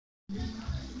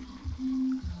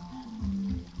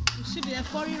You see the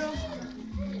eforiro?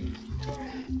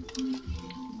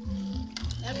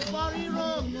 Eforiro,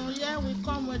 no, yeah, we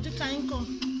come with the kind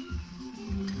come.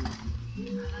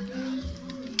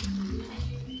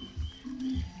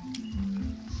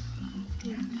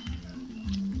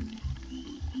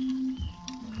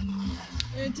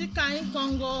 Etita in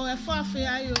Congo,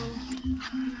 efoafiayo.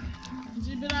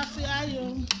 Jibirafiayo.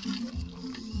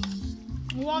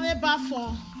 One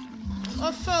bafo.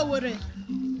 Ofe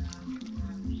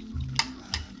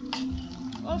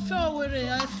owere,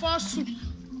 efo soup.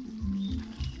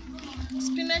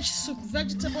 Spinach soup,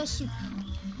 vegetable soup.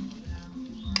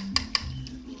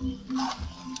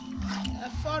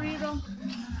 Eforiro.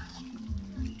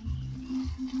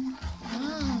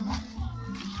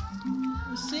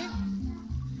 You see?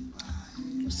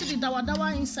 You see the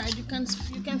dawa inside. You can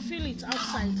feel it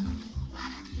outside.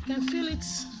 You can feel it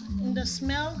in the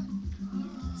smell.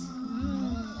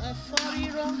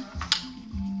 Eforiro.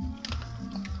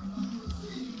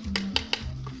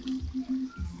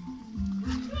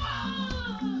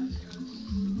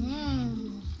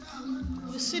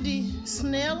 You see the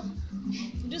snail?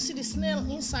 Do you see the snail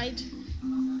inside?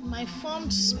 My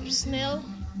farmed snail.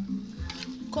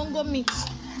 Congo meat.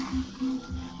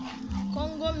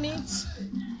 Congo meat.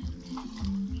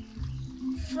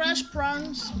 Fresh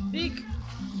prawns, big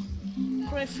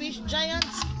crayfish, giant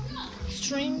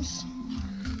shrimps,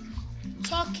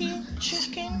 turkey,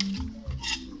 chicken,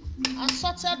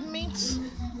 assorted meats,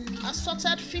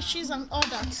 assorted fishes, and all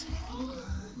that.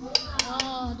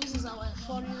 Oh, this is our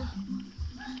eforiro.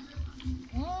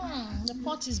 The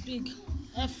pot is big.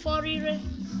 Eforiro.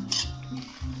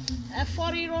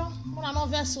 Eforiro. One more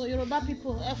vessel, Yoruba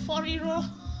people. Eforiro.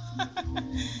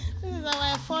 This is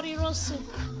our eforiro soup.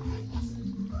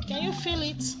 Can you feel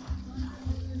it?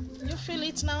 You feel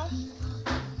it now?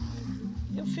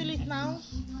 You feel it now?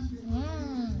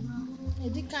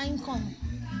 Etita income.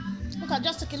 Look at,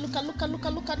 just take a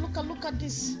look at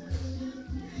this.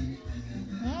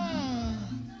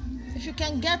 If you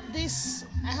can get this,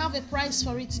 I have a price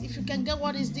for it. If you can get,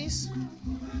 what is this?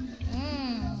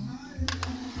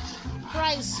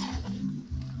 Prize.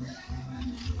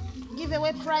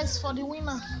 Giveaway prize for the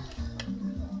winner.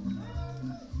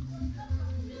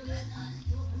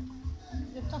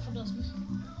 For those.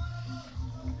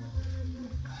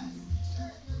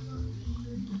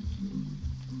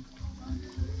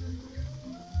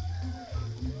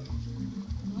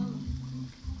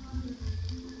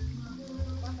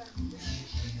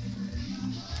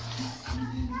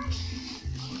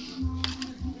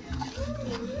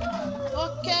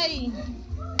 Okay.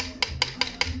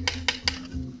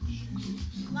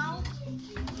 Now,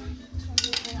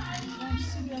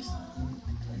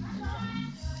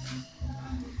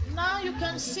 now you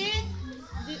can see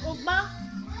the ugba.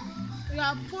 We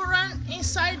are pouring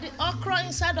inside the okra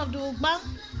inside of the ugba.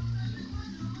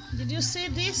 Did you see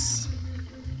this?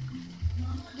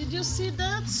 Did you see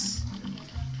that?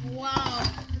 Wow.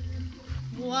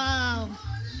 Wow.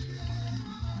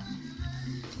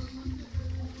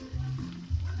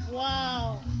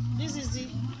 Wow. This is the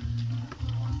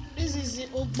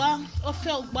ugba, ofe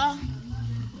ugba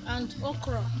and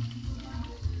okra.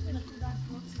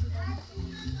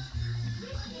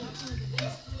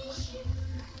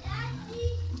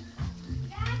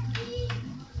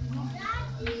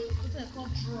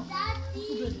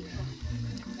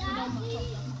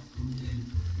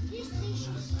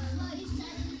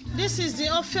 This is the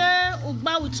ofe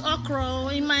ugba with okra.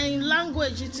 In my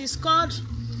language, it is called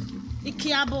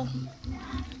ikiabo.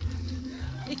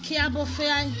 Ikiabo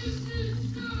fei.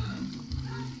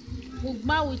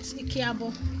 Ugba with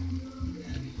ikiabo.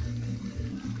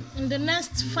 In the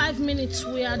next 5 minutes,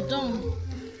 we are done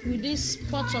with this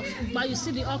pot of ugba. You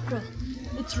see the okra.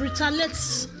 It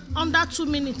retaliates under 2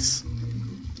 minutes.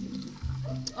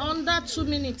 Under 2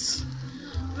 minutes.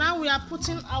 Now we are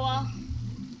putting our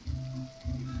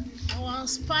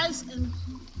spice in.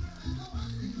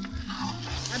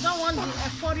 I don't want the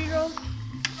eforiro.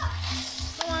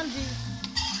 I don't want the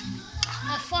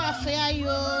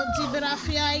efoafiayo,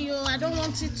 diberafiayo. I don't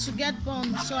want it to get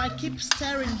burned, so I keep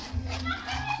stirring.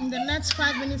 In the next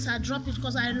 5 minutes, I drop it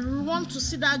because I want to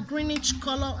see that greenish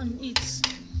color on it.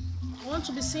 I want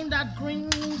to be seeing that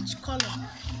greenish color.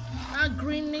 That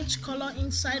greenish color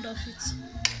inside of it.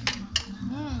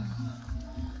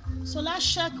 So let's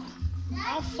check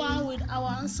how far with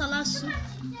our nsala soup.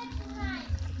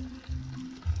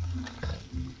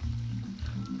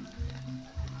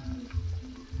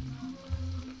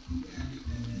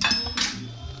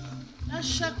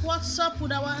 Let's check what's up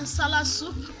with our nsala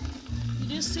soup.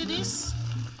 Did you see this?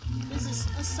 This is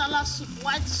nsala soup,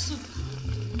 white soup.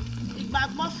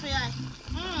 Igbagbo fea.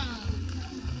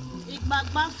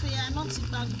 Igbagbo fea, not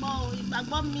Igbagbo.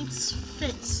 Igbagbo means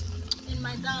faith in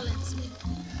my dialect.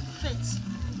 Faith.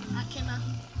 Akena.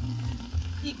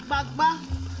 Igbagbo.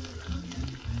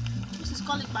 This is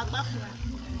called Igbagbo fea.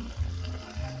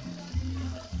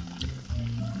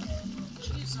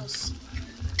 Jesus.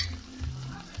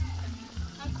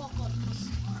 Can't call God because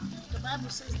the Bible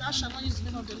says, "Thou shalt not use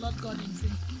the name of the Lord God in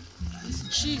vain." It's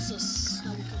Jesus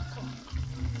that we can call.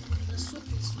 The soup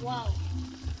is wow.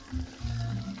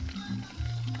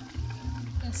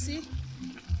 You can see,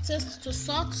 taste to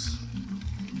salt.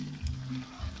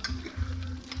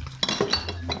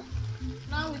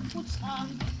 Now we put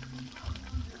on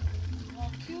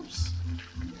our cubes,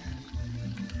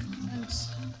 and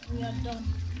we are done.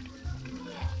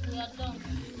 We are done.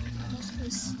 Just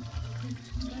please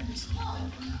turn this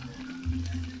back.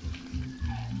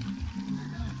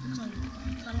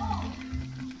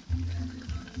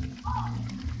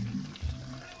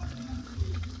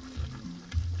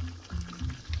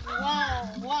 Wow,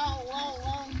 wow, wow,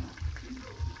 wow.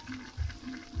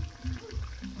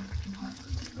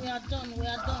 We are done, we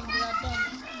are done, we are done.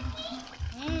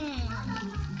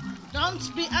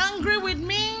 Don't be angry with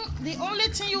me. The only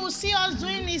thing you will see us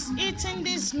doing is eating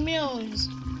these meals.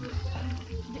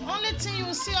 The only thing you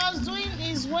will see us doing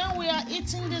is when we are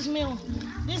eating this meal.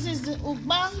 This is the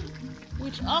ugba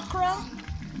with okra.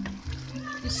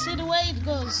 You see the way it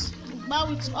goes. Ugba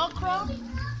with okra.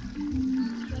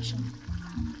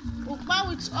 Ugba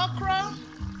with okra.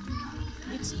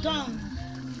 It's done.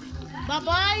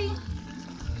 Bye-bye.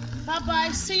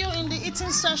 Bye-bye. See you in the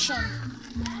eating session.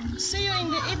 See you in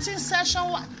the eating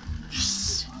session.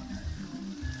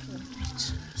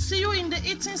 See you in the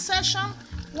eating session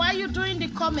while you're doing the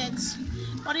comments.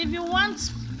 But if you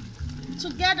want to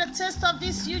get a taste of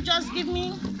this, you just give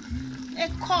me a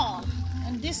call.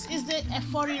 And this is the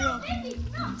Efori Road.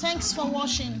 Thanks for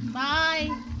watching. Bye.